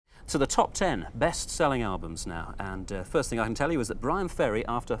to the top 10 best-selling albums now. And first thing I can tell you is that Brian Ferry,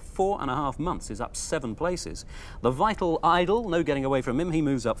 after 4.5 months, is up 7 places. The Vital Idol, no getting away from him, he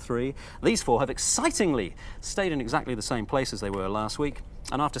moves up 3. These 4 have excitingly stayed in exactly the same place as they were last week.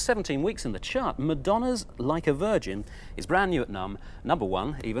 And after 17 weeks in the chart, Madonna's Like a Virgin is brand new at number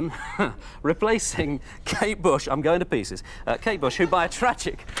 1 even, replacing Kate Bush. I'm going to pieces. Kate Bush, who by a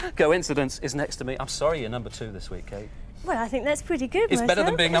tragic coincidence is next to me. I'm sorry you're number 2 this week, Kate. Well, I think that's pretty good. It's better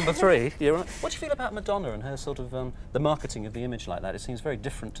than being number 3. You're right. What do you feel about Madonna and her sort of the marketing of the image like that? It seems very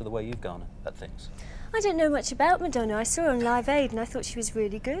different to the way you've gone at things. I don't know much about Madonna. I saw her on Live Aid and I thought she was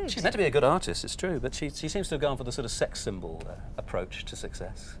really good. She's meant to be a good artist, it's true, but she seems to have gone for the sort of sex symbol approach to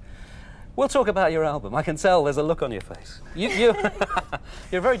success. We'll talk about your album. I can tell there's a look on your face. You're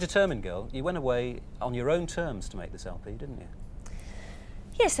a very determined girl. You went away on your own terms to make this LP, didn't you?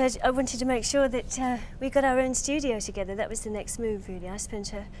 Yes, I wanted to make sure that we got our own studio together. That was the next move, really. I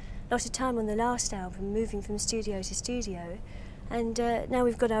spent a lot of time on the last album, moving from studio to studio. And now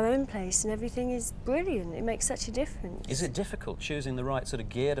we've got our own place and everything is brilliant. It makes such a difference. Is it difficult choosing the right sort of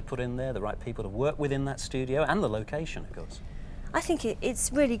gear to put in there, the right people to work with in that studio, and the location, of course? I think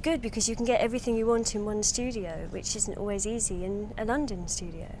it's really good because you can get everything you want in one studio, which isn't always easy in a London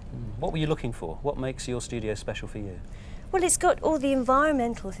studio. What were you looking for? What makes your studio special for you? Well, it's got all the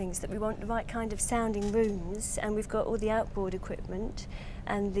environmental things that we want, the right kind of sounding rooms, and we've got all the outboard equipment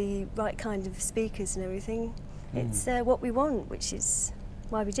and the right kind of speakers and everything. It's what we want, which is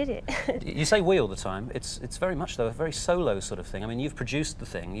why we did it. You say we all the time. It's very much, though, a very solo sort of thing. I mean, you've produced the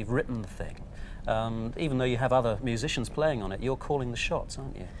thing, you've written the thing. Even though you have other musicians playing on it, you're calling the shots,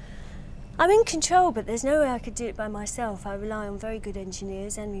 aren't you? I'm in control, but there's no way I could do it by myself. I rely on very good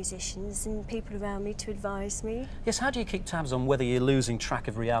engineers and musicians and people around me to advise me. Yes, how do you keep tabs on whether you're losing track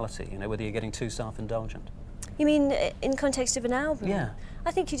of reality, you know, whether you're getting too self-indulgent? You mean in context of an album? Yeah.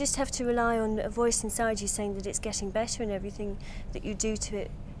 I think you just have to rely on a voice inside you saying that it's getting better and everything that you do to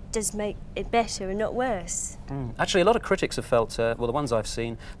it does make it better and not worse. Actually, a lot of critics have felt, well, the ones I've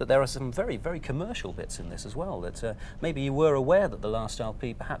seen, that there are some very, very commercial bits in this as well, that maybe you were aware that the last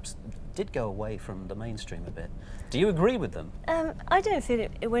LP perhaps did go away from the mainstream a bit. Do you agree with them? I don't feel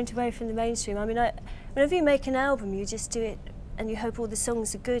it went away from the mainstream. I mean, whenever you make an album, you just do it and you hope all the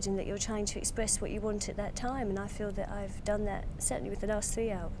songs are good and that you're trying to express what you want at that time, and I feel that I've done that, certainly with the last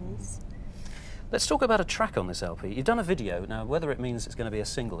 3 albums. Let's talk about a track on this LP. You've done a video. Now, whether it means it's going to be a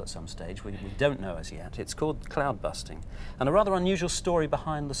single at some stage, we don't know as yet. It's called Cloudbusting, and a rather unusual story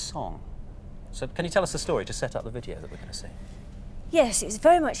behind the song. So can you tell us the story to set up the video that we're going to see? Yes, it was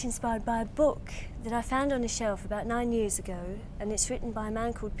very much inspired by a book that I found on a shelf about 9 years ago, and it's written by a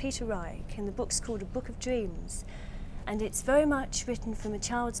man called Peter Reich, and the book's called A Book of Dreams. And it's very much written from a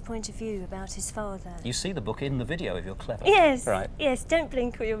child's point of view about his father. You see the book in the video if you're clever. Yes, right. Yes, don't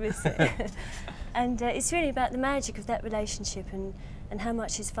blink or you'll miss it. And it's really about the magic of that relationship and how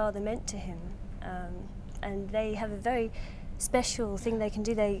much his father meant to him. And they have a very special thing they can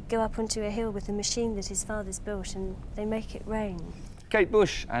do. They go up onto a hill with a machine that his father's built and they make it rain. Kate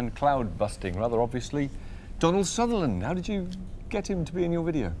Bush and Cloudbusting, rather obviously. Donald Sutherland, how did you get him to be in your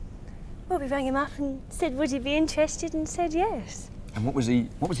video? Well, we rang him up and said, would he be interested, and said yes. And what was he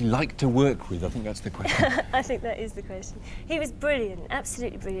like to work with? I think that's the question. I think that is the question. He was brilliant,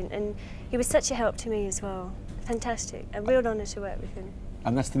 absolutely brilliant, and he was such a help to me as well. Fantastic, a real honour to work with him.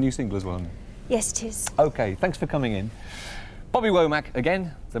 And that's the new single as well, isn't it? Yes, it is. OK, thanks for coming in. Bobby Womack,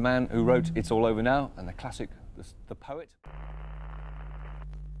 again, the man who wrote It's All Over Now, and the classic, The Poet.